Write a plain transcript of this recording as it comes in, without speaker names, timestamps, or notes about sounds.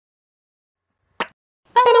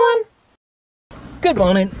Good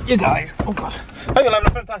morning, you guys. Oh god. Hope you're having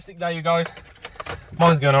a fantastic day, you guys.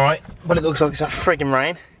 Mine's going alright, but it looks like it's a friggin'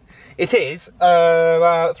 rain. It is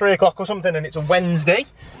about 3 o'clock or something, and it's a Wednesday.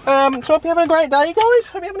 So I hope you're having a great day, you guys.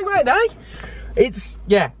 Hope you're having a great day. It's,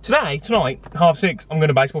 yeah, tonight, 6:30, I'm going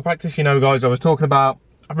to baseball practice. You know, guys, I was talking about,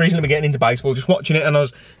 I've recently been getting into baseball, just watching it, and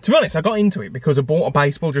to be honest, I got into it because I bought a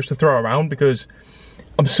baseball just to throw around, because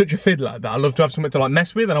I'm such a fiddler that I love to have something to like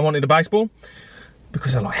mess with, and I wanted a baseball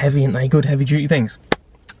because they're like heavy, and they good heavy duty things.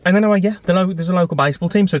 And then yeah, there's a local baseball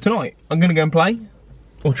team, so tonight I'm gonna go and play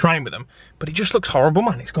or train with them. But it just looks horrible,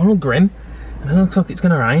 man. It's gone all grim, and it looks like it's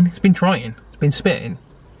gonna rain. It's been trying, it's been spitting.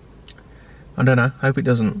 I don't know. Hope it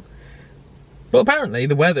doesn't. But apparently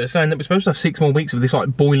the weather is saying that we're supposed to have 6 more weeks of this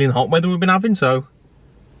like boiling hot weather we've been having, so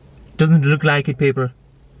doesn't look like it, people.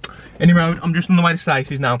 Anyway, I'm just on the way to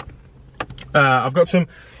Stacey's now. I've got some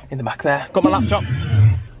in the back there. Got my laptop.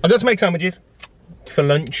 I've got to make sandwiches for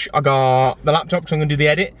lunch. I got the laptop because I'm going to do the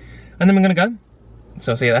edit, and then we're going to go.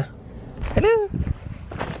 So I'll see you there. Hello.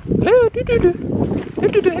 Hello.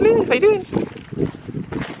 Hello. How you doing?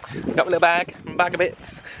 Got my little bag of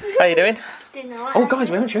bits. How you doing? Oh guys,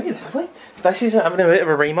 we haven't shown you this, have we? Stacey's having a bit of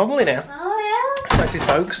a remodel in here. Oh yeah. Stacey's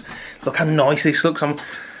folks. Look how nice this looks.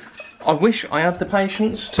 I wish I had the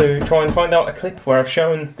patience to try and find out a clip where I've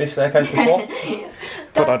shown this staircase before.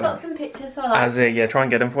 But I don't. Got some pictures for that. Yeah, try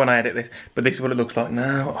and get them for when I edit this. But this is what it looks like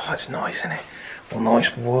now. Oh, it's nice, isn't it? Oh,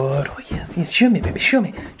 nice wood. Oh yeah, show me, baby, show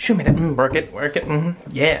me. Show me that. Work it.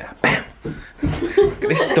 Yeah, bam. Look at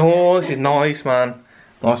this door. This is nice, man.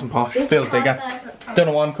 Nice and posh. Feels bigger. Don't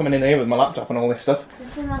know why I'm coming in here with my laptop and all this stuff.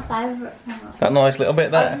 This is my favourite. That nice little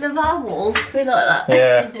bit there. I love our walls to be like that.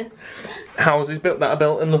 Yeah. Houses built that are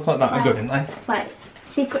built and look like that are good, aren't they? Like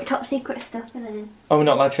top secret stuff in it. Oh, we're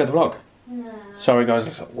not allowed to show the vlog? No. Sorry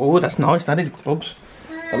guys. Oh, that's nice. That is grubs.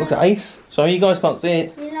 That looks ace. Sorry you guys can't see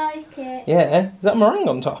it. You like it? Yeah. Is that meringue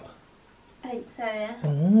on top? I think so, yeah.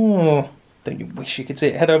 Oh. Don't you wish you could see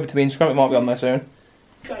it? Head over to the Instagram. It might be on there soon.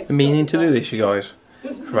 Been meaning to do this, you guys,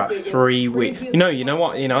 for about 3 weeks. You know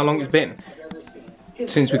what? You know how long it's been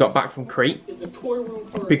since we got back from Crete,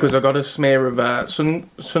 because I got a smear of sun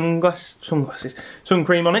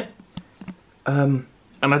cream on it, and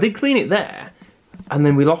I did clean it there, and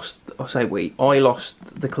then we lost. I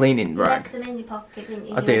lost the cleaning rag. You left them in your pocket, didn't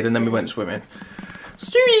you? I did, and then we went swimming.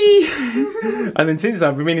 And then since then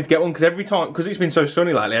I've been meaning to get one, because every time, because it's been so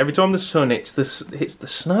sunny lately, every time the sun hits the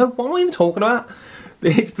snow. What am I even talking about?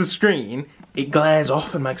 It hits the screen, it glares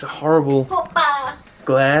off and makes a horrible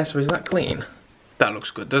glare. So is that clean? That looks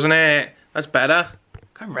good, doesn't it? That's better.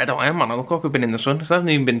 Look how red I am, man. I look like I've been in the sun. It hasn't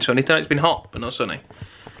even been sunny today. It's been hot, but not sunny.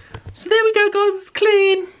 So there we go, guys. It's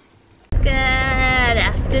clean. Good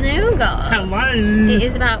afternoon, guys. Hello. It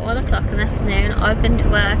is about 1 o'clock in the afternoon. I've been to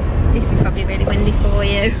work. This is probably really windy for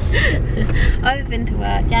you. I've been to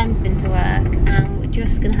work. Jam's been to work. And we're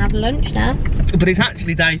just going to have lunch now. But it's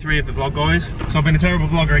actually day 3 of the vlog, guys. So I've been a terrible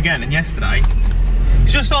vlogger again. And yesterday,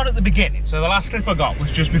 just started at the beginning. So the last clip I got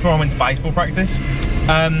was just before I went to baseball practice.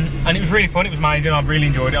 And it was really fun. It was amazing. I've really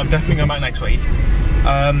enjoyed it. I'm definitely going back next week.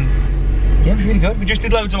 Yeah, it was really good. We just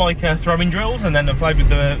did loads of like throwing drills, and then I played with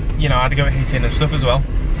the, you know, I had to go hitting and stuff as well.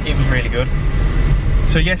 It was really good.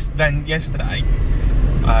 So yesterday,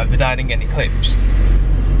 the day I didn't get any clips,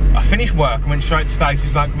 I finished work and went straight to Stacey's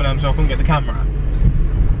without coming home, so I couldn't get the camera.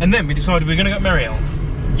 And then we decided we were going to go to Merrill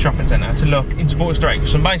shopping centre to look in Sports Direct for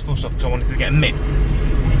some baseball stuff, because I wanted to get a mitt.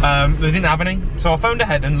 They didn't have any, so I phoned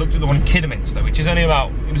ahead and looked at the one in Kidderminster, which is only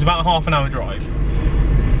about, it was about a half an hour drive.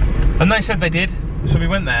 And they said they did, so we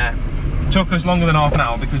went there. It took us longer than half an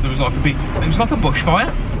hour because there was like it was like a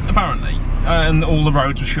bushfire, apparently. And all the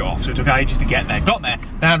roads were shut off, so it took ages to get there. Got there,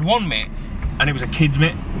 they had one mitt, and it was a kid's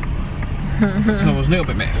mitt. So I was a little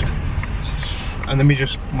bit miffed. And then we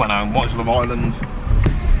just went out and watched Love Island.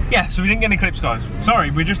 Yeah, so we didn't get any clips, guys. Sorry,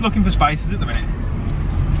 we're just looking for spaces at the minute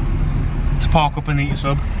to park up and eat a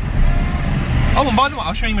sub. Oh, and by the way,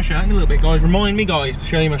 I'll show you my shirt in a little bit, guys. Remind me, guys, to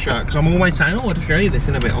show you my shirt, because I'm always saying, oh, I'll show you this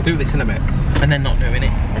in a bit, I'll do this in a bit, and then not doing it.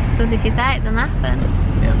 That's because if you say it, then happen.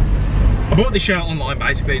 Yeah. I bought this shirt online,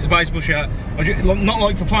 basically. It's a baseball shirt. Not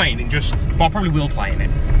like for playing, well, I probably will play in it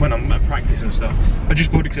when I'm at practice and stuff. I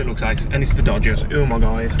just bought it because it looks nice, and it's the Dodgers. Oh my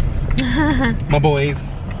guys. My boys.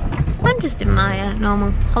 I'm just in my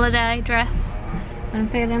normal holiday dress when I'm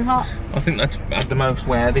feeling hot. I think that's had the most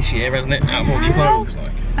wear this year, hasn't it? Out of all your clothes,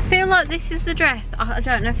 like. I feel like this is the dress. I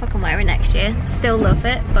don't know if I can wear it next year. Still love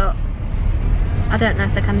it, but I don't know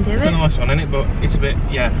if I can do it. It's a nice one, isn't it? But it's a bit,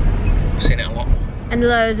 yeah, I've seen it a lot. And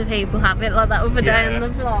loads of people have it, like that other day in the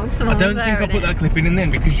vlog. I don't think I put that clip in then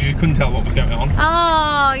because you just couldn't tell what was going on.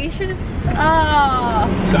 Oh, you should have. Oh.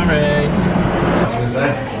 Sorry.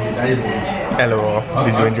 Hello,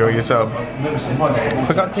 did you enjoy your sub?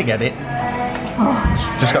 Forgot to get it.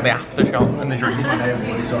 Just got the aftershock and the drink.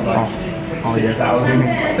 Oh yeah.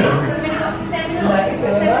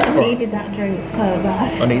 I needed that drink so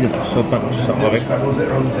bad. I needed that sub much, so I love it.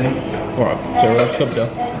 Alright, so we're at sub done.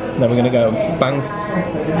 Then we're going to go bang,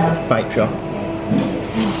 vape shop.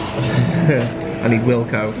 I need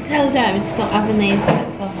Wilco. Tell Jeremy to stop having these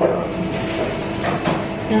types of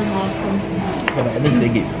don't like them. I need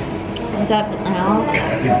ciggies. I don't think they are.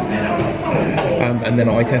 And then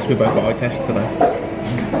eye test, we both got eye test today.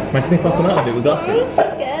 Imagine if I come out of it with glasses. I'm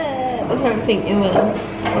scared. I don't think you will.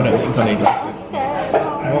 I don't think I need glasses. I'm scared.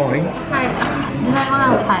 Why? Does anyone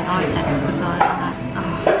else take eye tests besides that?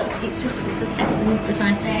 Oh, it's just because it's a test and you have to say,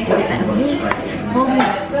 is it better for you?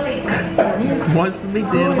 What's the big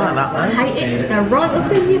deal about that, I though? hate it. They're right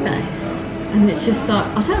up in your face. And it's just like,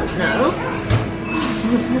 I don't know.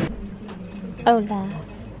 Oh, no.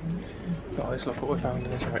 Guys, look what we found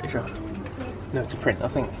in this charity shop. No, it's a print, I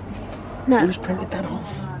think. No. Who's printed that off?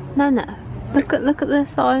 No. Look at the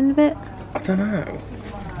sign of it. I don't know.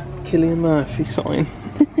 Cillian Murphy sign.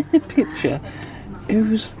 Picture.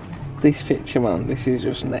 Who's this picture, man? This is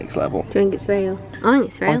just next level. Do you think it's real? I think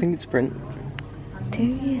it's real. I think it's print. Do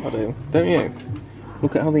you? I do. Don't you?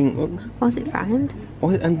 Look at how the ink looks. Was it framed?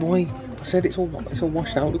 Why, and why? I said it's all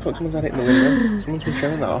washed out. Looks like someone's had it in the window. Someone's been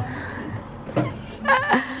showing that off.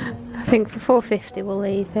 I think for $4.50 we'll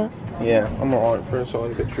leave it. Yeah, I'm alright for a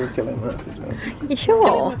signed picture of Cillian Murphy as well. You sure?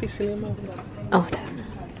 Cillian Murphy, Cillian Murphy. Oh, I don't know.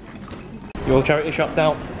 Your charity shop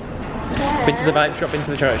out. Yeah. Been to the vape shop, been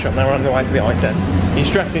to the charity shop. Now we're on the way to the eye test. Are you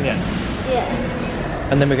stressing yet? Yeah.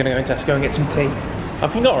 And then we're going to go to Tesco and get some tea. I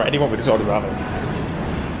forgot already what we decided we're having.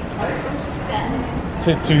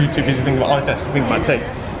 Too busy thinking about eye tests to think about tea.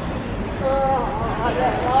 Oh, I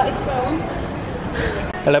don't like some.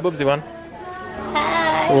 Hello, Bubsy one.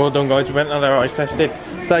 Hey. Well done, guys. We went and had our eyes tested.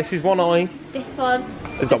 Stacey's one eye. This one.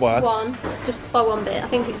 It's got worse. Just by one bit. I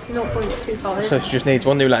think it's 0.25. So she just needs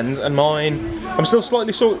one new lens. And mine, I'm still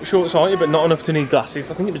slightly short-sighted, but not enough to need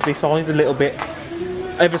glasses. I think it was this size a little bit.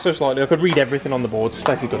 Ever so slightly. I could read everything on the board.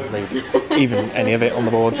 Stacey couldn't read even any of it on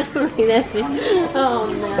the board. Oh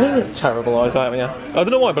no. Terrible eyesight, haven't you? I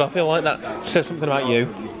don't know why, but I feel like that says something about you.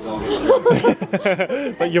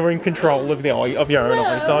 Like you're in control of the eye, of your own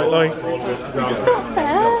eyesight, like. It's not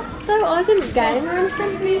fair. So I didn't game or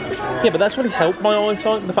anything. Yeah, but that's really helped my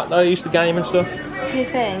eyesight, the fact that I used to game and stuff. Do you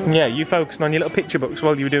think? Yeah, you focusing on your little picture books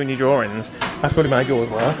while you were doing your drawings. That's probably made yours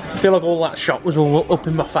work. I feel like all that shot was all up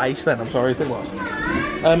in my face then, I'm sorry if it was.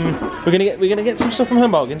 We're gonna get some stuff from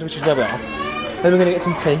Home Bargains, which is where we are. Then we're gonna get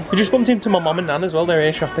some tea. We just bumped into my mum and nan as well, they're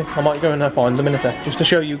here shopping. I might go and find them in a sec, just to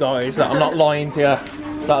show you guys that I'm not lying to you,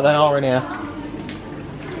 that they are in here.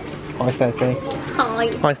 Hi Stacey. Hi.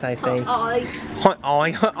 Hi Stacey. Hi.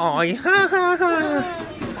 Hi.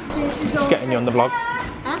 Just getting you on the vlog.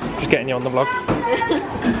 Huh? Just getting you on the vlog.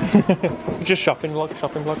 Just shopping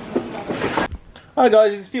vlog. Hi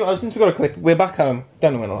guys, it's a few hours since we got a clip. We're back home.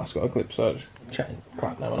 Don't know when I last got a clip, so just chatting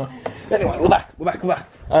crap now, aren't I? Anyway, we're back.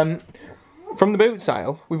 From the boot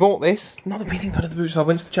sale, we bought this. Not that we didn't go to the boot sale, I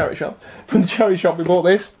went to the charity shop. From the charity shop, we bought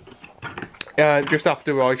this. Just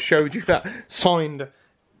after I showed you that signed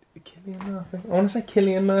Cillian Murphy. I want to say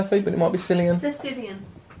Cillian Murphy, but it might be Cillian.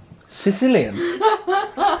 Sicilian?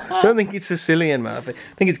 I don't think it's Sicilian Murphy.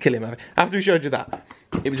 I think it's Cillian Murphy. After we showed you that,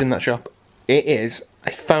 it was in that shop. It is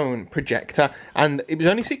a phone projector, and it was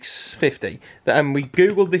only $6.50. And we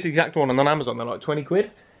googled this exact one, and on Amazon they're like 20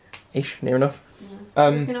 quid ish, near enough. Yeah.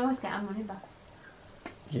 You can always get our money back.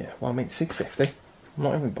 Yeah, well, I mean $6.50. I'm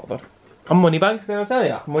not even bothered. And money bags, did I tell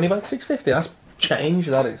you? Money bag $6.50. That's change,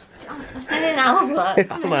 that is. That's anything else work.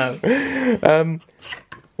 I know.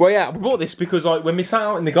 Well, yeah, we bought this because like when we sat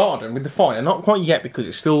out in the garden with the fire, not quite yet because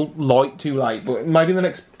it's still light too late, but maybe in the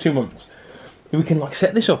next 2 months, we can like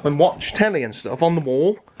set this up and watch telly and stuff on the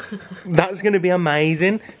wall. That's going to be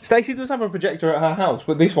amazing. Stacey does have a projector at her house,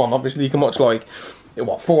 but this one, obviously, you can watch like,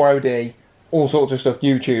 what, 4OD, all sorts of stuff,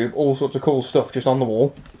 YouTube, all sorts of cool stuff just on the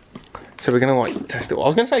wall. So we're going to like test it. I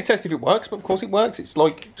was going to say test if it works, but of course it works. It's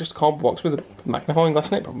like just a cardboard box with a magnifying glass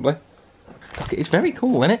in it, probably. It's very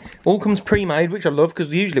cool, isn't it? All comes pre-made, which I love,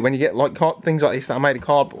 because usually when you get like things like this that are made of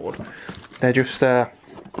cardboard, they're just,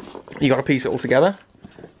 you got to piece it all together.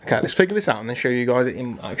 Okay, let's figure this out and then show you guys it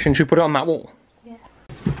in action. Should we put it on that wall? Yeah.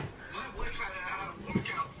 My wife had a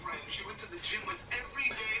workout friend. She went to the gym with every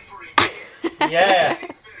day for a year. Yeah.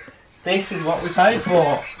 This is what we paid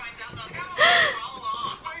for.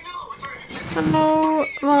 Oh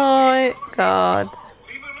my god.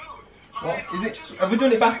 What is it? Have we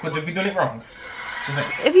done it backwards? Have we done it wrong?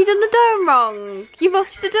 Have you done the dome wrong? You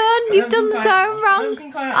must have done. You've done the dome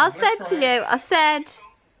wrong. I said to you,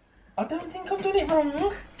 I don't think I've done it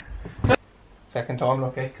wrong. Second time,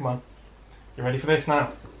 lucky. Come on. You ready for this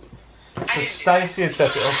now? So Stacey had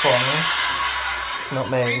set it up for me.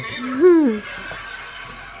 Not me.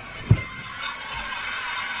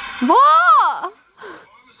 What?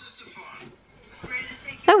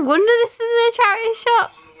 No wonder this is a charity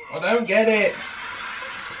shop. I don't get it.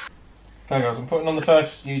 Okay guys, I'm putting on the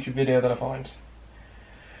first YouTube video that I find.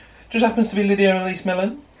 Just happens to be Lydia Elise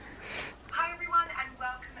Millen. Hi everyone and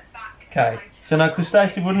welcome back. Okay, so now because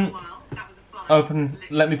Stacey wouldn't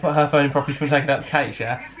let me put her phone in properly, she wouldn't take it out of the case,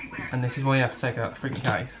 yeah? And this is why you have to take it out of the freaking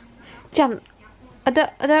case. Jam, I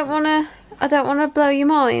don't wanna blow your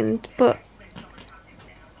mind, but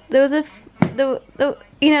there was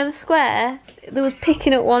you know the square, there was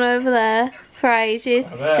picking up one over there for ages,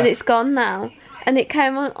 and it's gone now. And it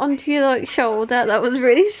came onto your like shoulder. That was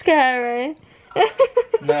really scary.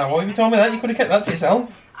 No, why have you told me that? You could have kept that to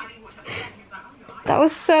yourself. That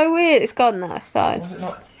was so weird. It's gone now. It's fine. Was it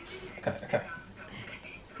not? Okay, okay.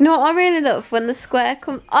 You know what I really love when the square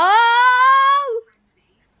comes. Oh!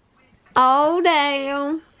 Oh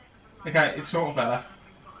damn! Okay, it's sort of better.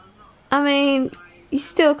 I mean, you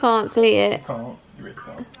still can't see it. You can't. You really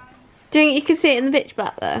can't. Do you think you can see it in the pitch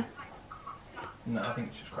black though? No, I think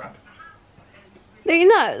it's just crap. Do you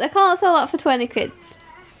know they can't sell that for 20 quid?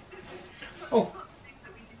 Oh.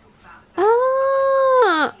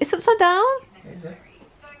 Ah, it's upside down. Is it?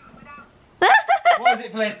 Why is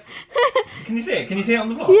it flip? Can you see it? Can you see it on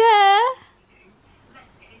the vlog? Yeah.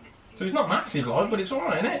 So it's not massive, like, but it's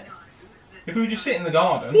alright, isn't it? If we were just sitting in the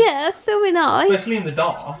garden, Yeah, it'd still be nice. especially in the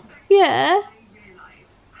dark, Yeah.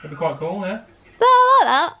 it'd be quite cool, yeah? No, I like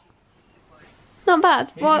that. Not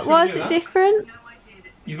bad. Yeah, Why you just is gotta do it that. different?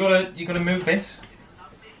 You gotta move this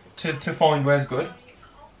to find where's good.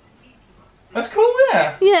 That's cool,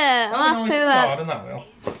 yeah. Yeah, That'll I'm be happy with nice that. and that will.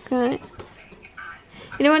 Great.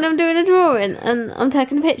 You know when I'm doing a drawing and I'm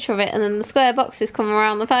taking a picture of it and then the square boxes come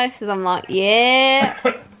around the faces, I'm like, yeah.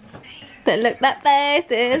 Don't look that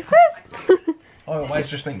faces. I always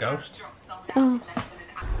just think ghost. Oh.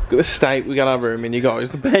 Got the state, we got our room in, you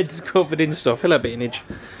guys. The bed's covered in stuff. Hello, Beanage.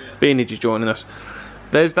 Beanage is joining us.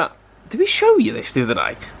 There's that. Did we show you this the other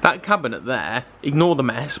day? That cabinet there, ignore the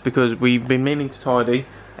mess because we've been meaning to tidy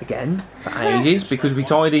again for ages because we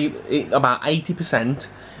tidy it about 80%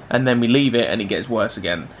 and then we leave it and it gets worse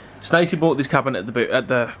again. Stacey bought this cabinet at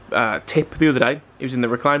the tip the other day. It was in the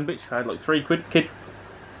recline bit. She had like 3 quid.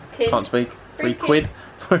 Can't speak. 3 quid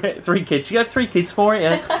for it. 3 kids. She had 3 kids for it,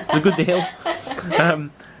 yeah. It's a good deal.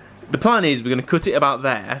 The plan is we're going to cut it about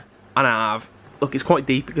there and have, look, it's quite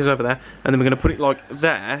deep, it goes over there, and then we're going to put it like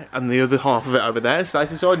there and the other half of it over there.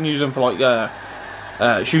 Stacey decided to use them for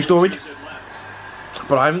like shoe storage,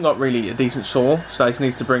 but I haven't got really a decent saw. Stacey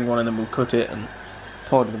needs to bring one and then we'll cut it and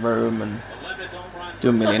tidy the room and do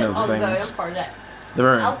a million other things. Project. The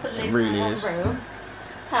room, it really is.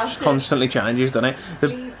 Just constantly changes, doesn't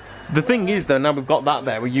it? The thing is though, now we've got that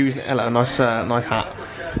there, we're using it, hello, nice hat.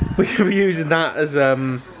 We're using that as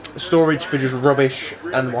storage for just rubbish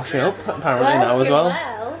and washing up apparently now as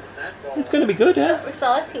well. It's going to be good, yeah.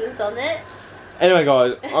 Recycling's on it. Anyway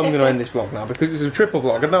guys, I'm going to end this vlog now because it's a triple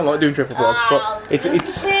vlog. I don't like doing triple vlogs, but it's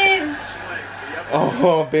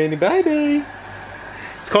oh, Beanie baby.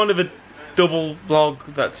 It's kind of a double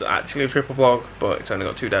vlog that's actually a triple vlog, but it's only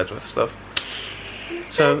got 2 days worth of stuff.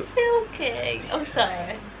 So silky. I'm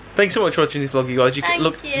sorry. Thanks so much for watching this vlog, you guys. You can Thank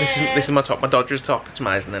look. you. This is my top, my Dodgers top. It's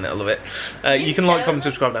amazing, and I love it. You can like, comment,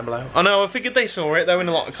 subscribe down below. I know. I figured they saw it. They were in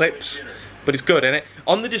a lot of clips, but it's good, isn't it?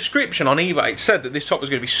 On the description on eBay, it said that this top was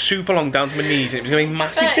going to be super long down to my knees, and it was going to be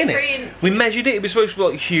massive, didn't it? We measured it. It was supposed to be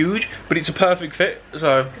like huge, but it's a perfect fit.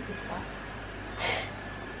 So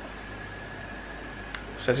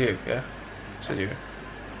says you, yeah. Says you.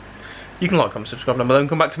 You can like, comment, subscribe down below, and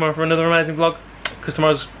come back tomorrow for another amazing vlog. Because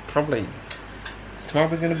tomorrow's probably. Tomorrow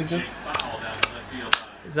we're going to be good.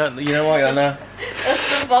 Is that, you know why I know?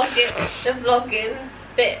 That's the vlogging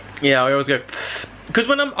bit. Yeah, I always go. Because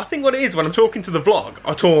when I think what it is, when I'm talking to the vlog,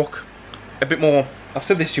 I talk a bit more. I've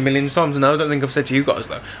said this to you millions of times, and I don't think I've said to you guys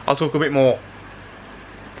though. I'll talk a bit more.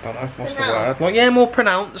 I don't know, what's the word? Like, yeah, more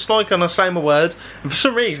pronounced, like, and I say my words. And for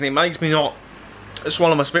some reason, it makes me not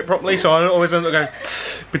swallow my spit properly, so I always end up going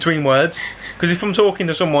between words. Because if I'm talking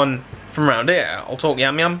to someone from around here, I'll talk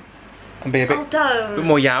yam yam. And be a bit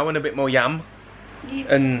more yow and a bit more yam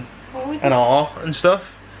and R and stuff.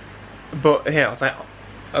 But here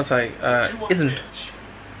I'll say isn't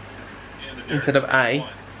instead of a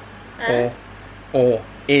or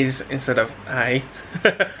is instead of A.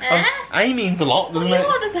 A means a lot, doesn't it?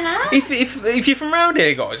 What about? If you're from round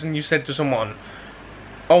here, guys, and you said to someone,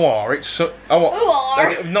 "Oh, it's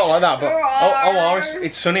not like that," but "Oh,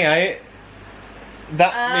 it's sunny, eh?"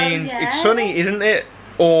 That means it's sunny, isn't it?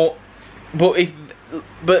 Or, but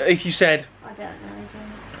if you said, I don't know.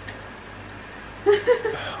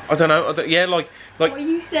 I don't know. Yeah, like. What are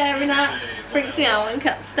you staring at? Freaks me out when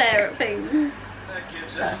cats stare at things.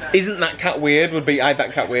 Isn't that cat weird? Would be ain't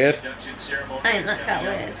that cat weird? Ain't that cat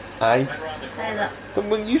weird? Aye. Say that. But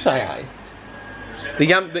when you say aye, the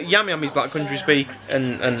yam is black country speak,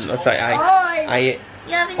 and I'd say aye. Aye it.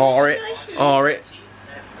 Or it.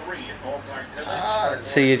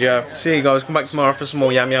 See you, Joe. See you guys. Come back tomorrow for some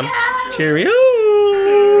more yam. Cheerio.